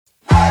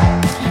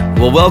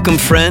Well, welcome,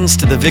 friends,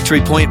 to the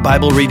Victory Point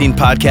Bible Reading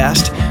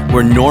Podcast,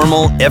 where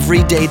normal,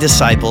 everyday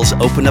disciples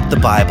open up the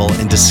Bible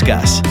and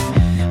discuss.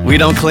 We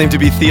don't claim to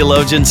be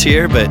theologians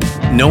here, but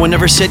no one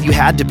ever said you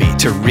had to be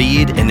to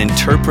read and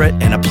interpret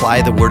and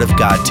apply the Word of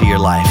God to your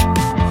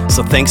life.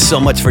 So thanks so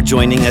much for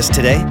joining us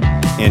today,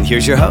 and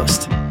here's your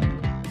host.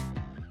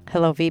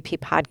 Hello, VP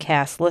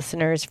Podcast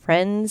listeners,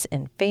 friends,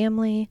 and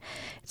family.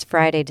 It's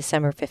Friday,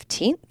 December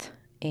 15th,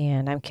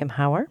 and I'm Kim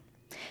Hauer.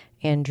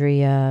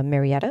 Andrea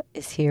Marietta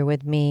is here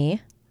with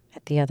me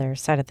at the other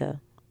side of the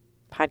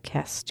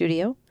podcast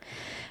studio.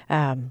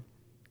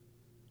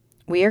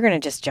 We are going to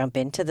just jump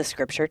into the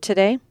scripture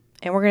today,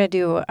 and we're going to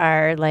do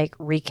our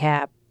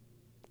recap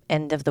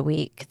end of the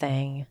week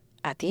thing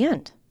at the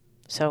end.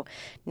 So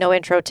no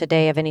intro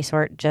today of any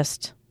sort,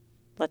 just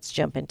let's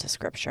jump into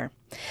scripture.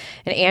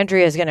 And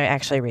Andrea is going to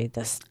actually read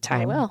this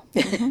time. I will.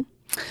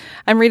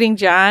 I'm reading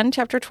John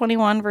chapter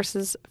 21,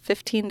 verses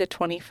 15 to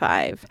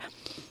 25.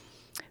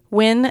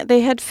 When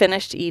they had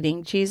finished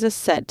eating, Jesus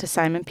said to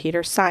Simon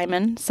Peter,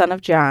 "Simon, son of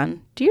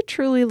John, do you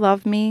truly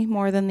love me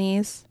more than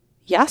these?"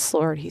 "Yes,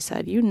 Lord," he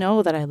said, "you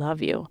know that I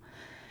love you."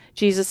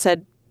 Jesus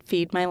said,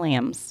 "Feed my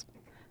lambs."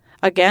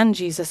 Again,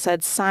 Jesus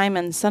said,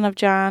 "Simon, son of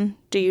John,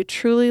 do you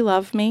truly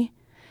love me?"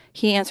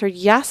 He answered,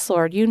 "Yes,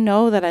 Lord, you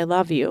know that I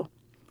love you."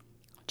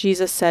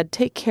 Jesus said,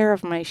 "Take care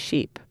of my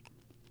sheep."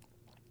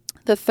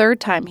 The third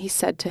time he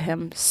said to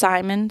him,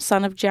 "Simon,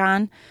 son of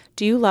John,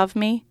 do you love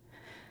me?"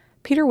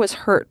 Peter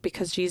was hurt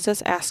because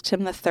Jesus asked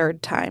him the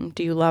third time,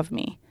 "Do you love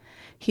me?"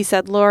 He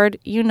said, "Lord,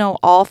 you know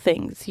all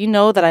things. You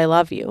know that I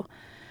love you."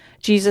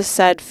 Jesus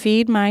said,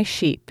 "Feed my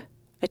sheep.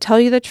 I tell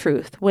you the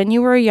truth. When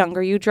you were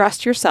younger, you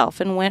dressed yourself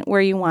and went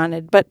where you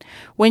wanted. But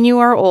when you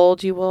are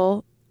old, you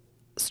will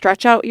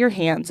stretch out your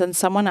hands and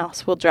someone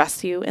else will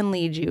dress you and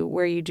lead you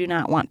where you do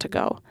not want to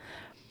go."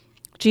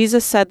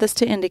 Jesus said this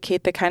to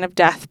indicate the kind of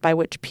death by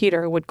which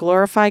Peter would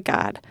glorify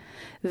God.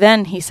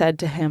 Then he said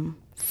to him,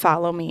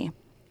 "Follow me."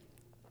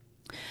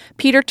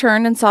 Peter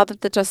turned and saw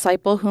that the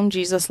disciple whom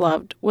Jesus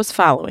loved was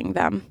following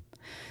them.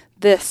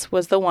 This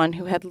was the one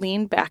who had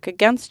leaned back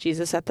against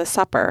Jesus at the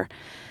supper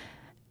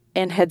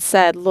and had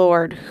said,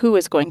 "Lord, who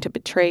is going to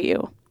betray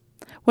you?"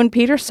 When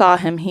Peter saw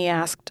him, he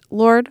asked,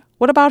 "Lord,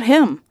 what about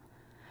him?"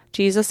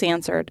 Jesus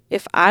answered,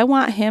 "If I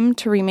want him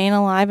to remain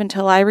alive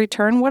until I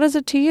return, what is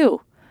it to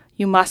you?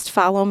 You must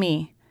follow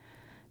me."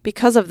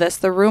 Because of this,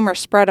 the rumor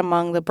spread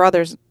among the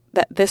brothers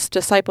that this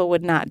disciple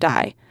would not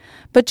die.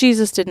 But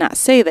Jesus did not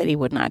say that he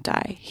would not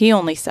die. He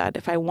only said,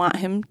 "If I want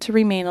him to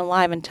remain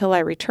alive until I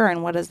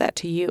return, what is that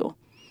to you?"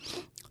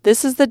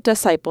 This is the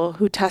disciple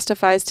who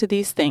testifies to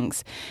these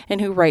things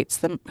and who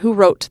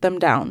wrote them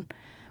down.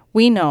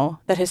 We know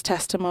that his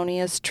testimony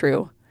is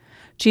true.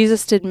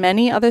 Jesus did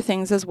many other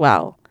things as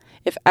well.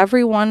 If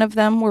every one of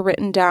them were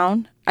written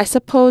down, I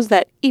suppose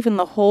that even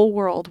the whole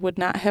world would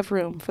not have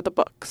room for the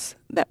books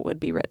that would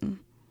be written.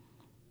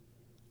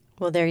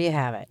 Well, there you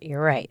have it.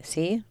 You're right.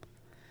 See?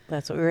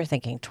 That's what we were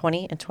thinking.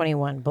 20 and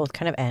 21 both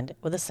kind of end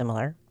with a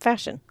similar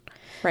fashion.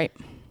 Right.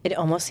 It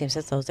almost seems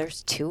as though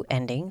there's two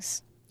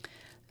endings.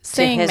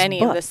 Saying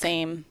many book. of the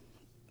same,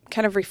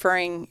 kind of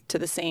referring to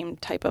the same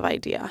type of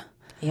idea.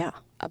 Yeah.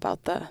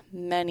 About the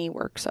many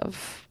works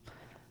of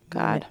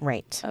God.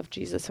 Right. Of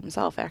Jesus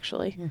himself,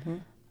 actually. Mm-hmm.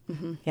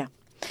 Mm-hmm.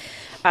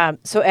 Yeah.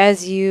 So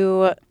as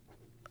you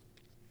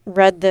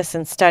read this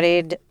and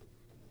studied,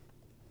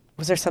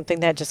 was there something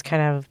that just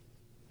kind of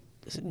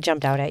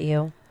jumped out at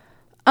you?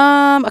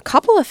 A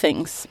couple of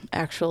things,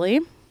 actually.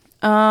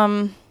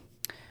 One,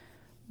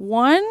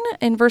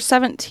 in verse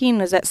 17,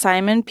 was that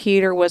Simon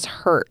Peter was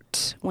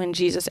hurt when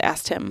Jesus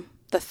asked him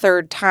the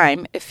third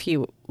time if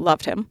he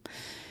loved him.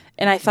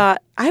 And I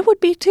thought, I would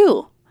be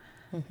too.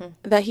 Mm-hmm.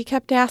 That he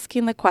kept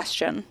asking the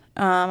question.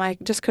 I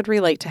just could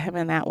relate to him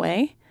in that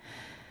way.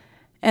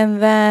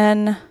 And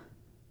then,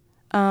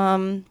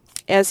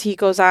 as he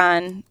goes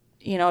on,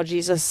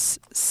 Jesus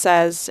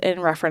says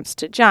in reference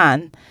to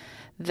John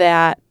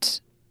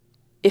that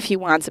if he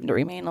wants him to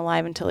remain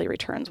alive until he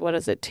returns, what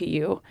is it to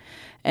you?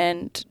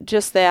 And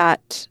just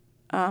that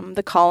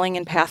the calling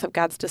and path of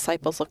God's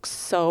disciples looks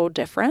so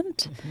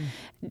different,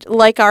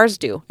 like ours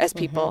do as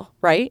people,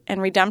 right?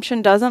 And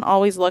redemption doesn't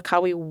always look how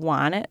we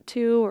want it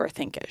to or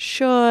think it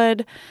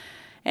should.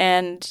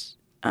 And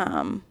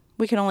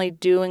we can only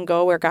do and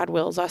go where God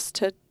wills us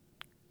to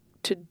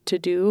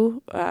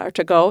do, or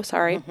to go,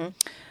 sorry.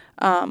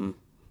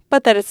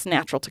 But that it's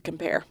natural to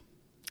compare.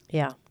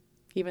 Yeah.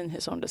 Even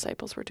his own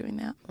disciples were doing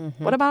that.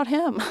 Mm-hmm. What about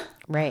him?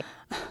 Right.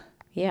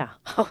 Yeah.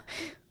 Oh,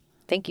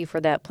 thank you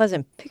for that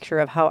pleasant picture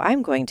of how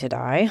I'm going to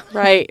die.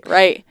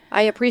 Right.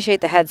 I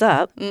appreciate the heads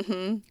up.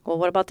 Mm-hmm. Well,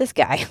 what about this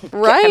guy?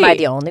 Right. Am I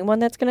the only one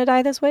that's going to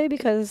die this way?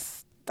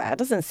 Because that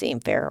doesn't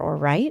seem fair or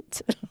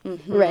right.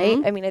 Mm-hmm.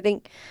 Right? I mean, I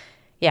think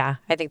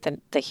that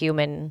the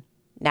human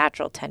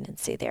natural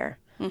tendency there,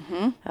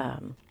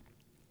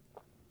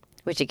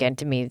 which again,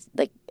 to me,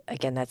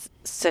 that's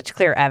such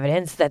clear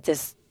evidence that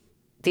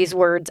these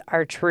words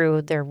are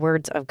true. They're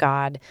words of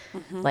God.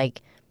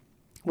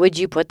 Would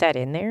you put that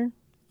in there?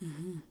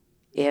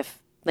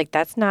 If,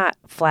 that's not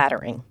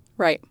flattering.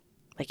 Right.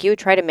 Like, you would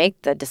try to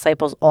make the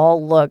disciples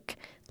all look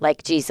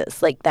like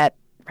Jesus, like that,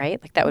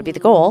 right? Like, that would be the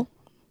goal.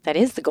 That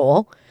is the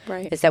goal,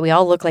 Right. is that we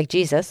all look like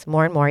Jesus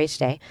more and more each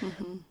day.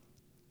 Mm-hmm.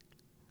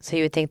 So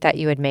you would think that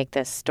you would make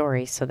this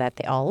story so that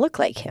they all look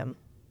like him.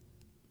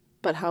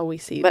 But how we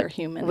see But their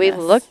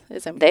humanness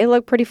they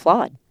look pretty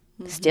flawed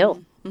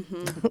still.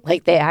 Mm-hmm.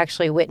 Like, they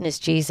actually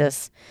witnessed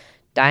Jesus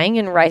dying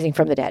and rising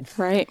from the dead.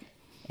 Right.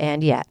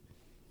 And yet,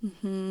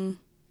 Mm-hmm.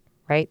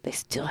 right, they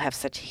still have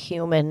such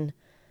human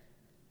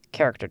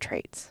character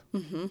traits,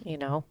 Mm-hmm. you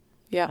know?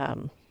 Yeah.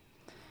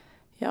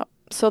 Yeah.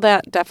 So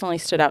that definitely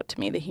stood out to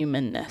me, the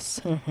humanness.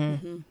 Mm-hmm.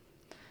 Mm-hmm.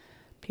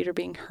 Peter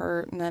being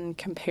hurt and then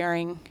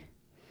comparing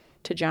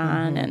to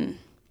John and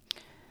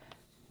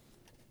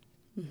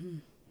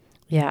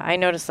Yeah, I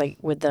noticed, like,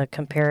 with the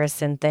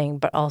comparison thing,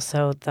 but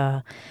also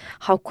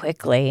how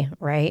quickly,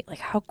 right? Like,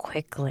 how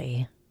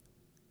quickly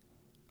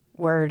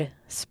word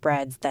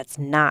spreads that's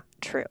not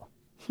true.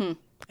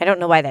 I don't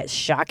know why that's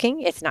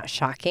shocking. It's not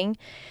shocking.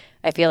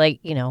 I feel like,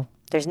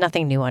 there's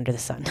nothing new under the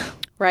sun.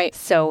 right.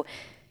 So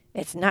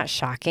it's not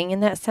shocking in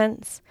that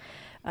sense.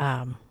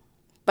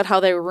 But how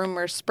the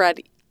rumors spread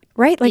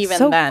Right, like, even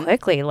so then.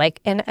 quickly. Like,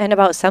 and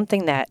about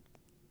something that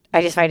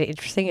I just find it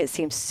interesting. It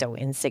seems so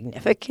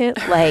insignificant.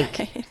 Like,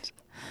 Right.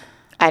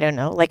 I don't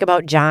know, like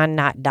about John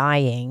not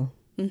dying,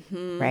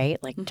 Mm-hmm.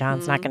 right? Like,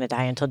 John's not going to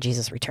die until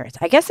Jesus returns.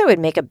 I guess it would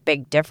make a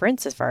big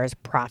difference as far as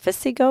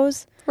prophecy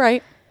goes,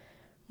 Right.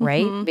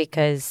 right? Mm-hmm.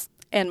 Because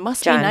And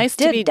must John be nice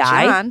did to be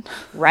die, John.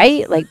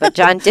 right? Like, but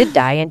John did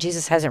die and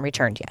Jesus hasn't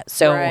returned yet.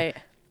 So, Right.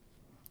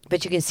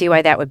 but you can see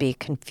why that would be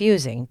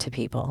confusing to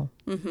people,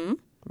 Mm-hmm.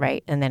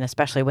 right? And then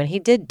especially when he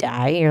did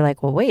die, you're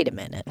like, well, wait a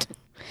minute.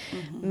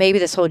 Maybe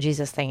this whole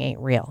Jesus thing ain't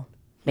real.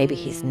 Maybe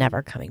he's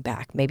never coming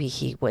back. Maybe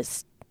he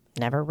was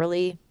never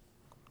really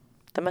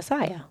the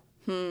Messiah,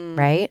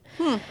 right?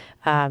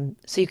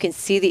 So you can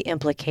see the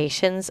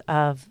implications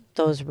of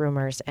those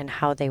rumors and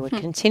how they would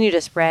continue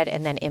to spread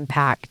and then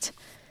impact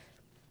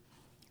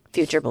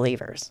future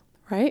believers,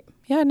 Right.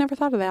 Yeah, I never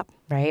thought of that.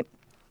 right?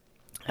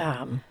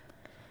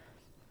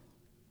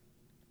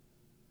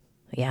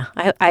 Yeah,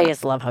 I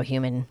just love how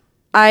human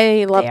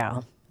I love they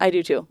are. I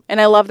do too.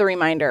 And I love the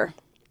reminder.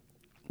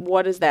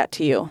 What is that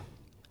to you?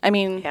 I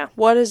mean, Yeah.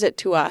 what is it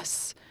to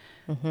us?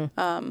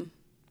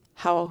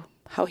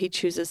 How he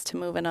chooses to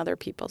move in other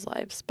people's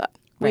lives. But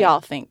we Right. all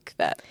think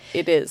that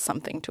it is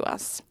something to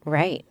us.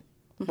 Right.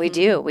 We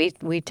do.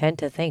 We tend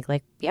to think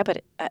like, yeah,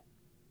 but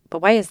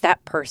why is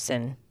that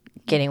person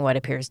getting what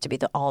appears to be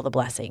all the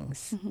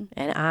blessings,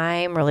 and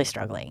I'm really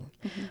struggling,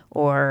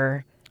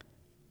 or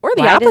Or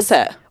the why does-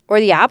 opposite. or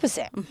the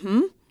opposite,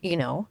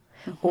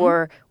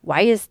 or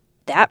why is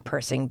that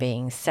person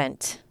being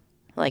sent?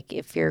 Like,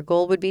 if your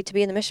goal would be to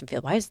be in the mission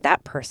field, why is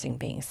that person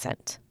being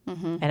sent?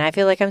 And I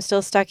feel like I'm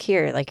still stuck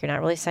here. Like, you're not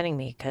really sending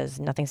me because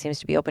nothing seems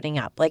to be opening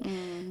up. Like,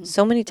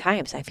 so many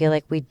times I feel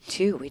like we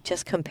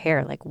just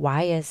compare. Like,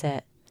 why is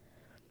it?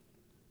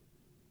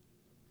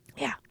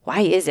 Yeah.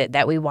 Why is it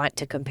that we want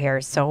to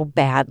compare so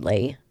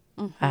badly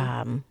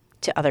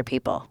to other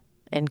people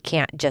and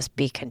can't just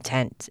be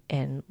content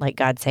and like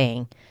God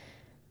saying,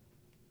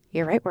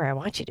 you're right where I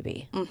want you to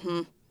be.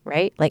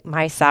 Right? Like,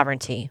 my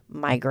sovereignty,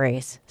 my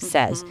grace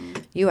says,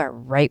 you are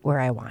right where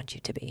I want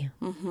you to be.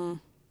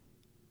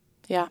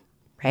 Yeah.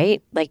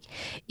 Right? Like,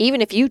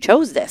 even if you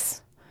chose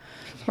this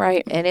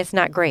Right. and it's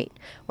not great,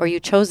 or you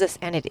chose this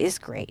and it is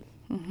great,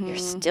 you're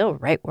still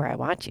right where I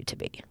want you to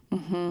be.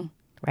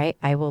 Right?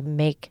 I will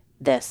make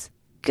this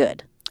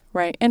good.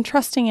 Right. And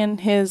trusting in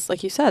his,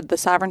 like you said, the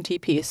sovereignty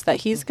piece,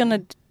 that he's going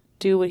to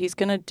do what he's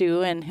going to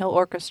do and he'll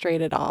orchestrate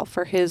it all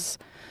for his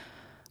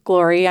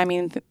glory. I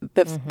mean,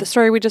 the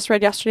story we just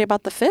read yesterday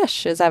about the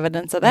fish is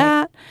evidence of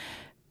that.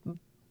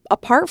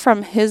 Apart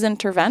from his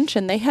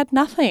intervention, they had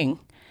nothing.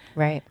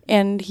 Right.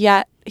 And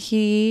yet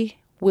he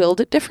willed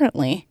it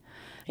differently.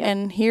 Yep.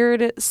 And here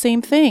it is,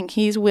 same thing.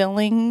 He's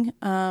willing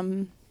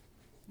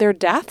their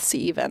deaths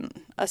even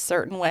a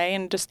certain way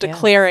and just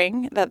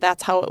declaring that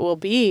that's how it will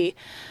be.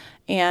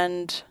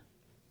 And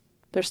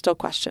there's still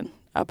question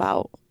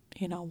about,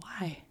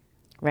 why.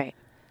 Right.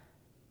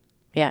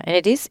 Yeah.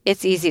 And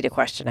it's easy to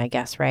question, I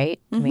guess, right?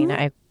 I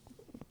mean,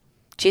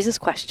 Jesus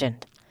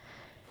questioned,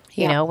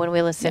 you know, when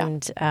we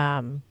listened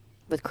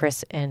with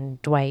Chris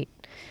and Dwight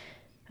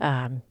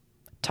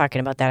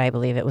talking about that, I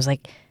believe it was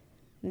like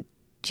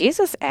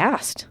Jesus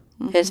asked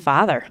his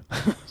father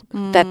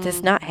that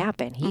this not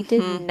happen. He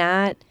did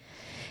not,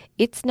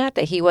 it's not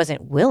that he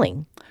wasn't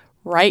willing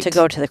Right. to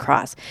go to the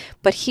cross,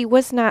 but he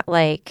was not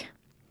like,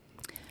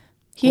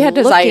 he had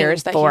looking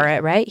desires that for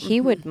it, right?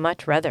 He would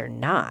much rather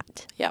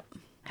not Yep.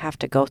 have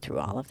to go through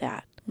all of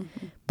that.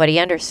 But he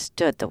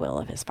understood the will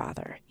of his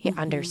father. He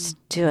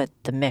understood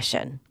the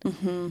mission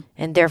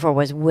and therefore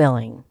was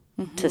willing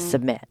to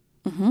submit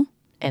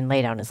and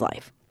lay down his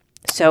life.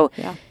 So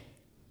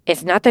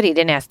it's not that he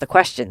didn't ask the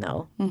question,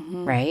 though,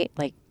 right?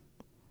 Like,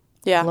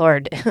 Yeah.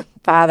 Lord,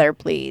 Father,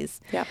 please.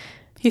 Yeah.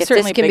 He's If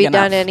certainly this can big be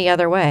enough. done any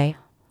other way,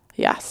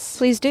 Yes.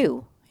 please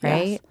do,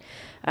 right?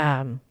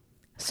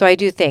 So I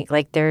do think,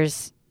 like,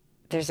 there's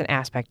an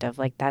aspect of,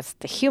 like, that's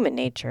the human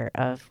nature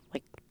of,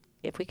 like,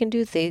 if we can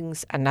do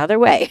things another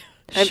way.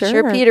 I'm Sure.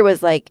 sure Peter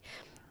was like,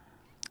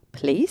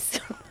 please,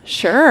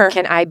 Sure.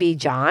 can I be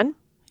John?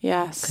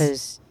 Yes.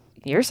 Because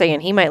you're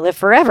saying he might live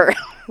forever,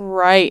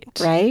 Right.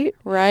 right?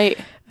 Right.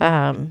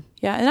 Um,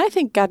 Yeah. And I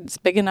think God's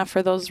big enough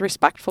for those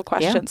respectful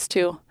questions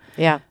too.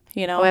 yeah.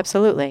 You know? Oh,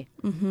 absolutely.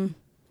 Mm-hmm.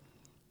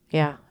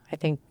 Yeah. I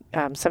think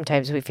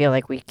sometimes we feel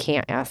like we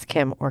can't ask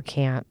him or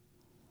can't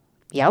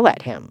yell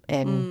at him.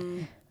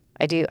 And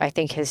I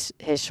think his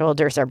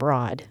shoulders are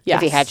broad. If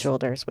he Yes. had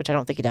shoulders, which I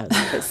don't think he does.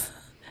 'Cause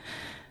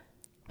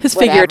His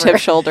whatever.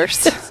 figurative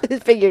shoulders.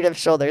 his figurative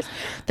shoulders,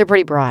 they're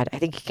pretty broad. I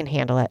think he can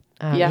handle it.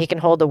 Yeah. He can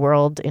hold the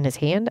world in his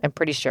hand. I'm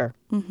pretty sure.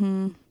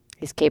 Mm-hmm.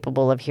 He's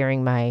capable of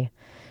hearing my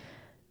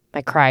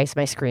cries,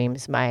 my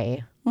screams,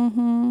 my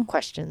Mm-hmm.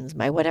 questions,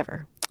 my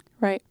whatever.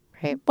 Right.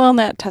 Right. Well, and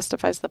that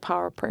testifies the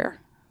power of prayer.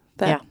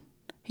 That Yeah.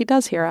 he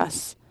does hear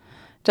us.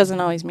 Doesn't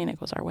always mean it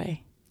goes our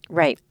way.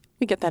 Right.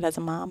 We get that as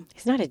a mom.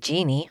 He's not a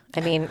genie.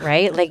 I mean,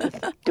 right? Like,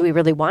 do we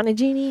really want a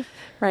genie?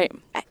 Right.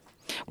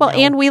 Well, No.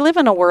 and we live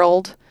in a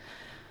world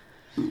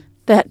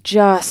that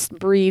just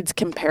breeds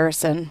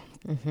comparison.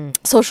 Mm-hmm.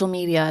 Social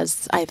media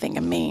is, I think,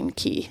 a main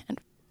key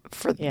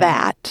for Yeah.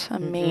 that, a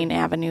main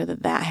avenue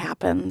that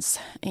happens.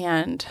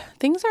 And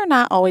things are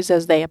not always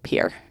as they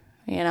appear,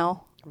 you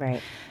know?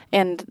 Right.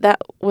 And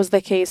that was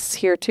the case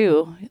here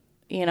too.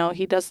 You know,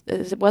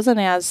 it wasn't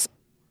as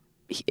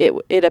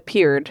it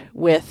appeared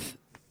with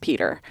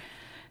Peter.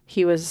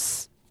 He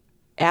was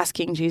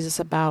asking Jesus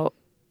about,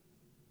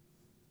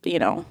 you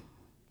know,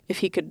 if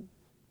he could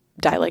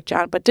die like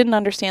John, but didn't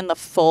understand the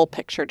full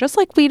picture, just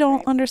like we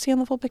don't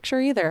understand the full picture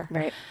either.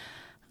 Right.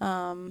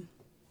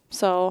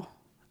 So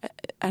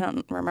I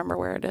don't remember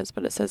where it is,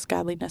 but it says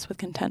godliness with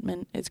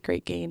contentment is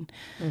great gain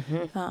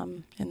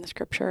in the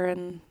scripture.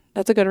 And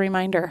that's a good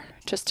reminder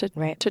just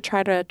to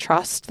try to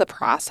trust the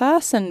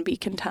process and be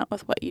content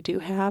with what you do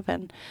have.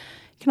 And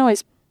you can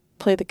always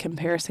play the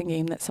comparison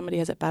game that somebody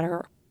has it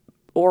better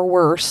or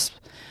worse.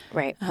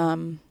 Right.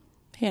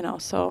 You know,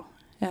 so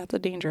yeah, it's a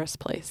dangerous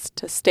place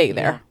to stay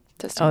there.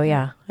 Oh,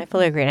 yeah. I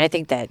fully agree. And I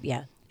think that,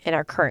 in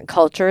our current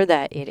culture,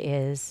 that it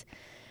is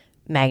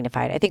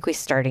magnified. I think we're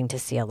starting to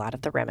see a lot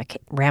of the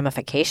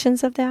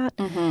ramifications of that.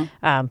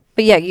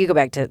 But yeah, you go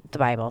back to the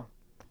Bible.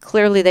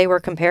 Clearly, they were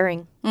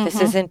comparing.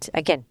 This isn't,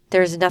 again,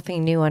 there's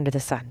nothing new under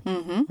the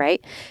sun,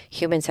 right?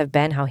 Humans have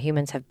been how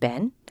humans have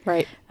been.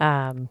 Right.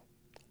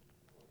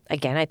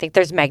 Again, I think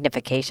there's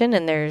magnification,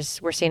 and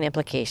we're seeing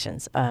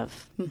implications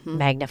of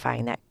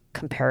magnifying that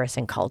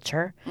comparison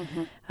culture.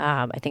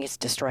 I think it's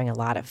destroying a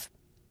lot of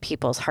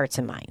people's hearts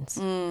and minds.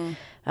 And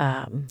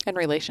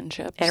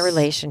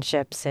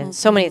relationships. And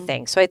so many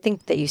things. So I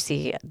think that you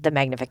see the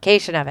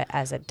magnification of it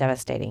as a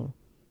devastating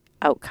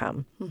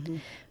outcome.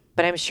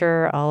 But I'm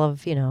sure all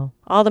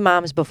the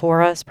moms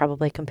before us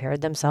probably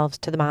compared themselves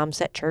to the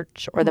moms at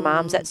church or the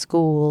moms at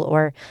school,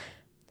 or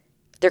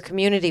their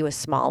community was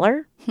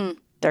smaller.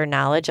 Their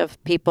knowledge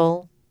of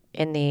people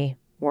in the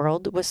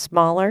world was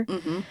smaller.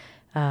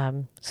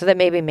 So that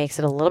maybe makes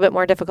it a little bit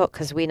more difficult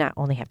because we not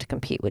only have to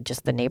compete with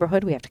just the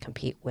neighborhood, we have to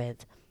compete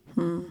with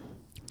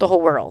the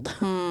whole world,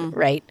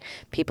 right?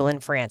 People in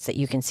France that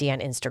you can see on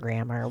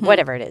Instagram or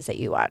whatever it is that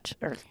you watch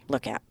or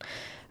look at.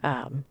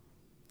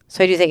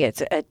 So I do think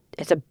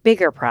it's a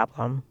bigger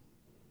problem,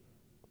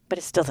 but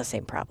it's still the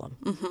same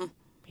problem.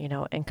 You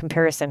know, in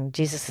comparison,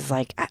 Jesus is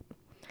like,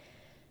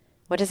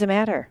 what does it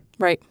matter?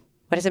 Right.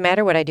 What does it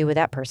matter what I do with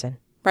that person?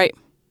 Right.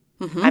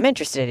 I'm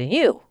interested in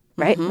you.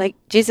 Right? Like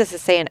Jesus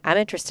is saying, I'm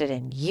interested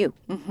in you.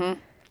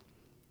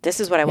 This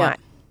is what I want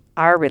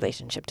our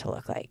relationship to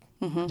look like.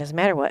 It doesn't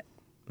matter what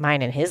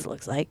mine and his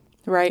looks like.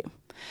 Right.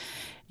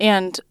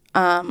 And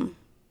I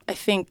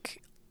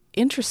think,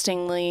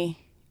 interestingly,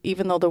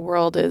 even though the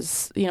world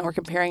is, we're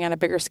comparing on a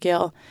bigger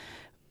scale,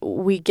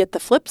 we get the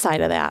flip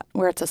side of that,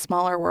 where it's a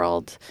smaller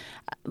world.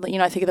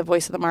 I think of the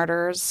Voice of the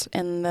Martyrs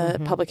and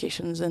the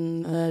publications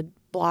and the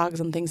blogs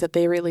and things that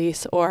they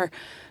release, or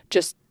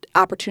just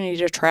opportunity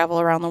to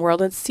travel around the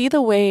world and see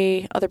the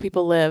way other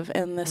people live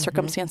and the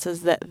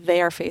circumstances that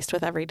they are faced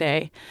with every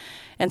day.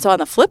 And so on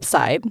the flip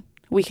side,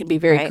 we can be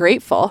very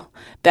grateful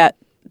that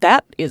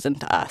that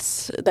isn't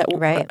us.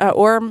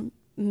 Or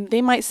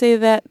they might say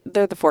that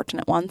they're the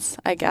fortunate ones.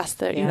 I guess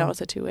that,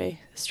 it's a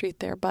two-way street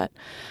there. But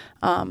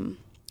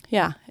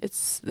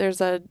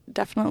there's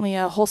definitely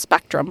a whole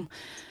spectrum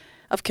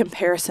of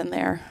comparison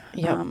there.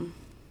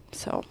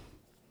 So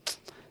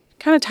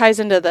kind of ties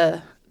into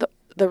the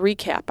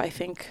recap, I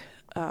think,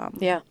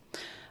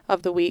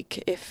 of the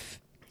week, if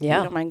you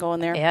don't mind going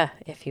there. Yeah,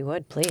 if you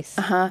would, please.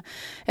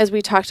 As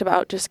we talked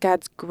about just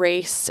God's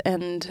grace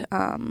and,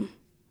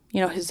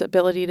 his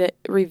ability to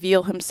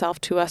reveal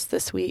himself to us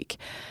this week.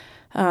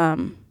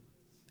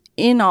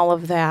 In all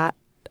of that,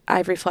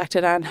 I've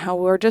reflected on how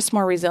we're just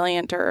more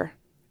resilient or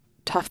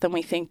tough than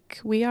we think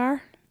we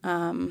are.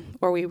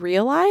 Or we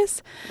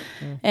realize.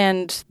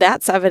 And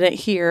that's evident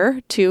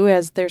here, too,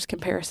 as there's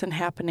comparison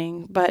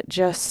happening. But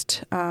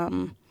just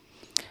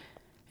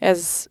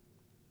as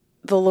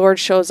the Lord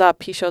shows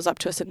up, he shows up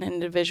to us in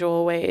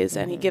individual ways,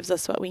 and he gives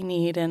us what we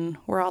need, and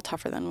we're all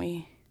tougher than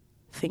we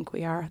think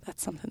we are.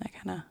 That's something that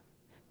kind of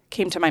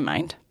came to my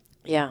mind.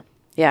 Yeah.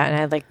 Yeah. And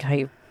I like how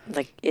you,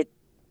 like it,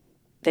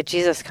 that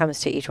Jesus comes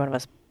to each one of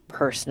us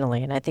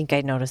personally. And I think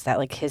I noticed that,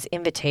 like, his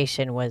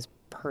invitation was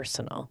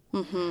personal.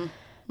 Mm-hmm.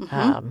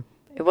 Mm-hmm.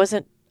 It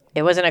wasn't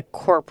a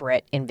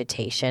corporate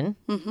invitation,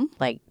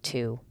 like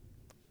to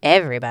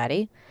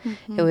everybody.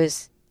 Mm-hmm. It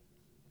was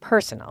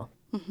personal,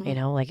 Mm-hmm.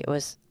 like it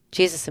was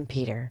Jesus and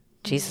Peter,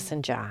 Jesus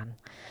and John,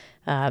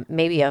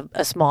 maybe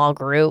a small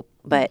group.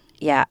 But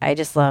yeah, I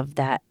just love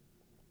that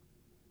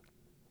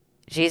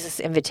Jesus'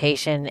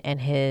 invitation and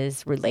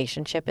his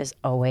relationship is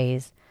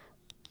always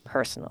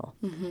personal.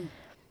 Mm-hmm.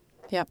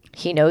 Yep.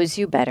 He knows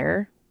you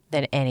better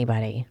than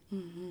anybody,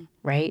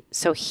 right?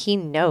 So he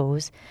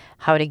knows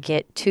how to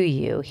get to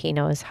you. He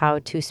knows how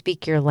to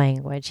speak your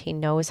language. He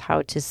knows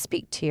how to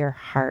speak to your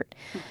heart.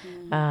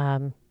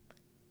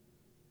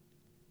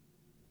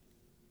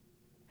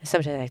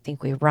 Sometimes I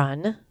think we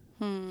run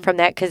from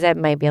that because that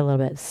might be a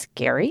little bit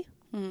scary,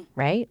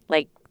 right?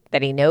 Like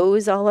that he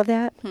knows all of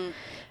that.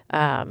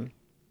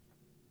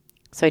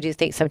 So I do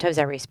think sometimes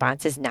our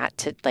response is not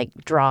to like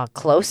draw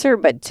closer,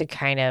 but to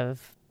kind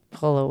of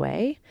pull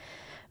away.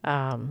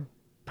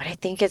 But I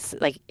think it's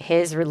like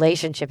his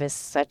relationship is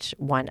such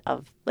one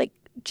of like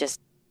just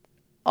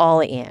all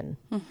in,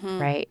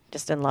 right?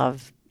 Just in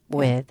love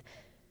with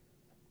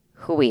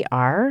who we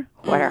are,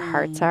 what our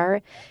hearts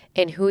are,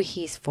 and who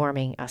he's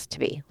forming us to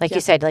be. Like you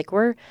said, like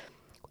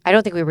I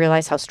don't think we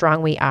realize how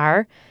strong we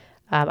are.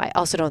 I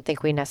also don't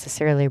think we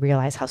necessarily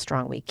realize how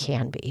strong we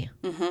can be.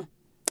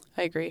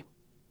 I agree.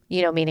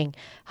 Meaning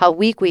how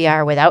weak we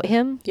are without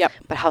him, Yep.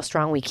 but how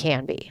strong we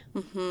can be.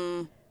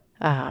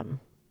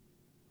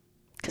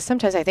 Because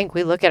sometimes I think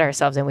we look at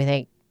ourselves and we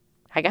think,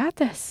 I got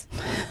this.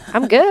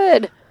 I'm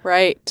good.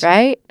 Right.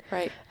 Right?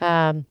 Right.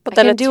 But But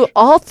I then can it's- do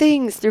all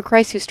things through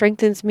Christ who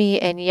strengthens me.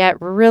 And yet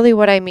really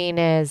what I mean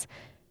is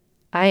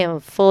I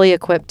am fully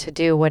equipped to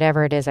do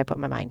whatever it is I put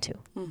my mind to.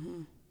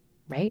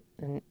 Right?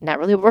 And not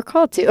really what we're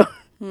called to.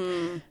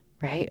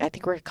 Right? I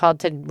think we're called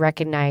to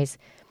recognize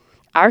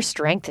our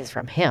strength is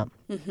from him.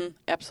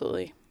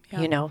 Absolutely.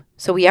 Yeah.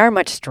 So we are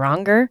much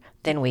stronger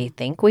than we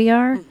think we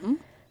are,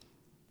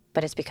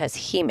 but it's because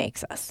he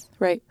makes us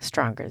Right.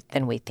 stronger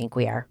than we think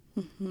we are.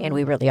 And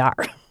we really are.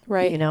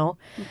 Right.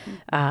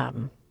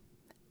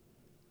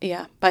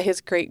 Yeah. By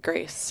his great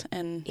grace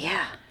and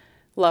Yeah.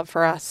 love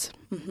for us.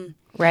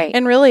 Right.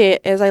 And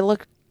really,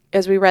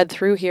 as we read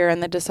through here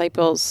and the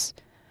disciples,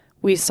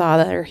 we saw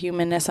their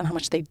humanness and how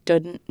much they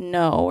didn't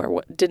know or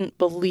what didn't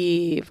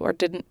believe or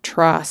didn't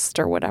trust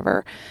or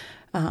whatever.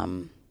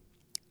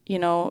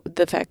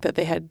 The fact that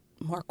they had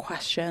more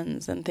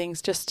questions and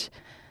things, just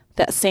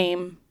that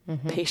same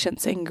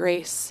patience and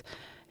grace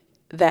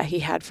that he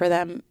had for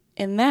them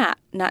in that,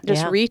 not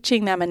just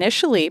reaching them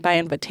initially by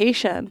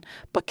invitation,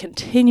 but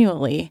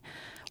continually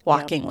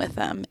walking with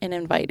them and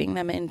inviting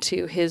them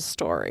into his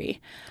story.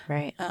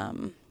 Right.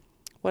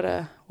 What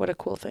a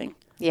cool thing.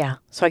 Yeah.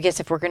 So I guess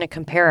if we're going to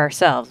compare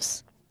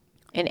ourselves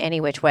in any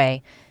which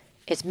way,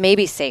 it's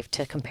maybe safe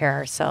to compare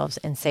ourselves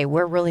and say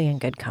we're really in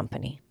good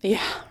company.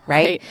 Yeah.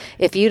 Right?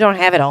 If you don't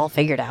have it all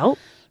figured out,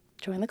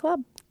 Join the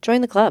club.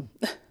 join the club.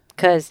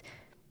 Because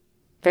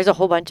there's a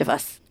whole bunch of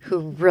us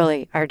who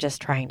really are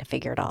just trying to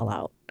figure it all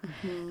out.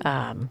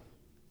 And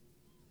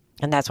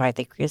that's why I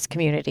think as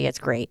community, it's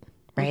great,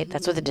 right?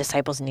 That's what the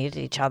disciples needed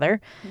each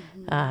other.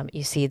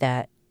 You see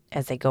that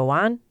as they go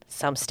on,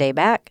 some stay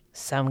back,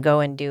 some go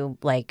and do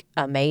like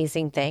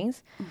amazing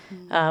things.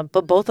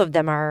 But both of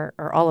them or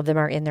all of them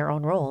are in their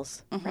own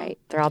roles, right?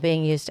 They're all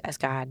being used as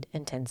God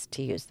intends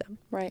to use them.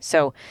 Right.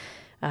 So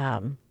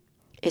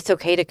it's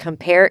okay to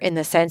compare in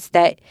the sense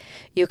that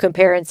you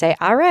compare and say,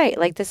 all right,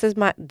 like this is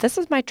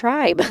my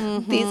tribe.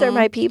 These are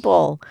my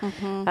people.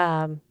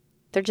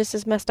 They're just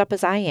as messed up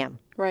as I am.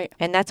 Right.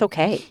 And that's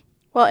okay.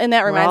 Well, and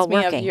that all reminds me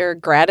working. of your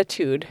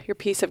gratitude, your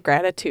piece of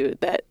gratitude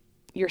that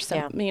your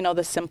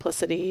the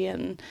simplicity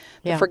and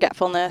the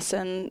forgetfulness,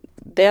 and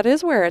that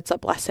is where it's a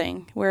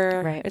blessing,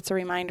 where it's a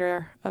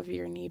reminder of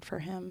your need for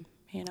him,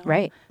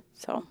 Right.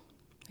 So,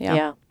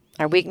 Yeah.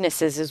 Our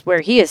weaknesses is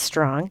where he is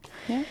strong.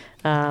 Yeah.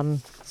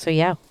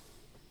 So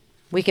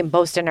we can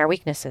boast in our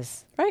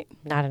weaknesses, Right.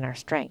 not in our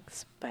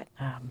strengths. But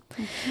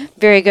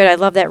very good. I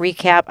love that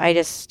recap. I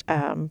just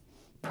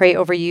pray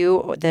over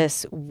you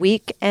this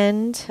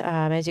weekend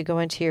as you go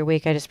into your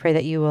week. I just pray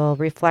that you will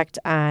reflect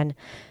on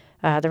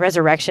the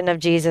resurrection of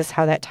Jesus,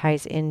 how that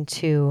ties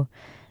into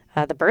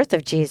the birth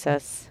of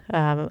Jesus.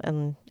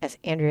 And as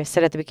Andrea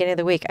said at the beginning of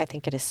the week, I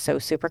think it is so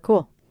super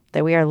cool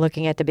that we are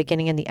looking at the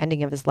beginning and the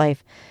ending of his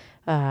life,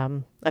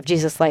 of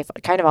Jesus' life,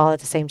 kind of all at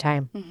the same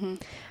time.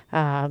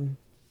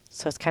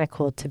 So it's kind of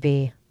cool to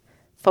be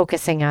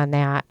focusing on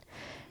that.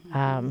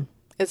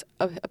 Is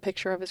a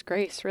picture of his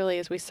grace, really,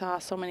 as we saw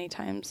so many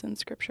times in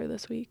Scripture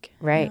this week.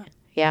 Right.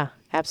 Yeah,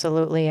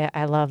 absolutely.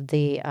 I love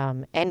the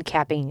end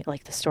capping,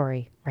 like the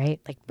story, right?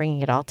 Like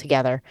bringing it all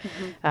together.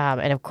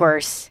 And of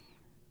course,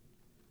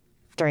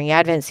 during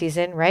Advent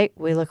season, right,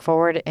 we look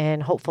forward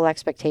in hopeful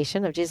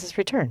expectation of Jesus'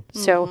 return.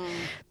 So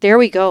there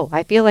we go.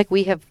 I feel like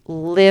we have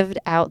lived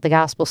out the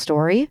gospel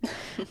story.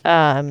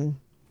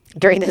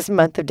 during this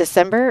month of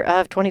December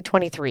of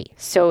 2023.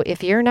 So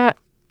if you're not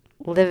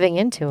living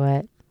into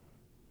it,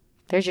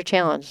 there's your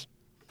challenge.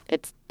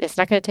 It's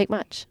not going to take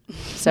much.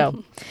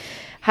 So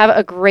have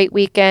a great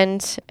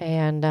weekend,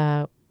 and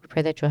we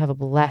pray that you'll have a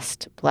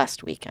blessed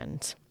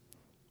weekend.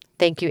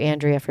 Thank you,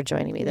 Andrea, for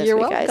joining me this You're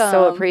week, welcome. guys.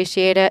 So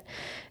appreciate it.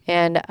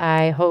 And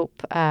I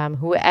hope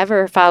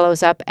whoever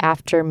follows up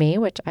after me,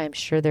 which I'm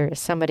sure there is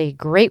somebody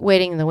great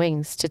waiting in the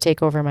wings to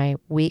take over my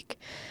week,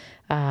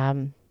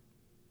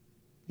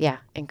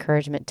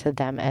 encouragement to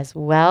them as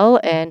well.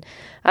 And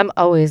I'm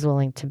always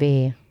willing to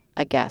be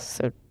a guest.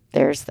 So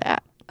there's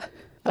that.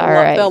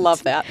 They'll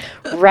love that.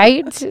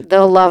 Right?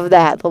 They'll love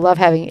that. They'll love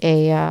having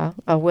a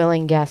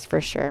willing guest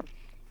for sure.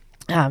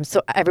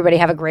 So everybody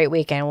have a great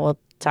weekend. We'll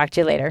talk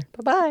to you later.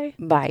 Bye-bye.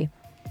 Bye.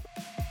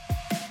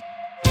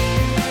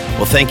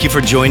 Well, thank you for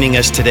joining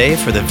us today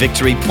for the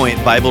Victory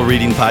Point Bible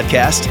Reading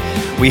Podcast.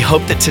 We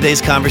hope that today's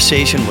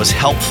conversation was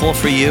helpful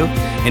for you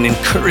and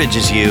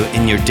encourages you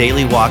in your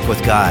daily walk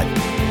with God.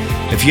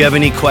 If you have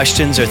any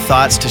questions or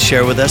thoughts to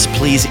share with us,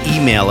 please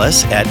email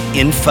us at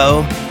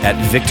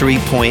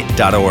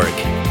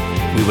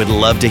info@victorypoint.org. We would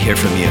love to hear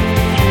from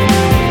you.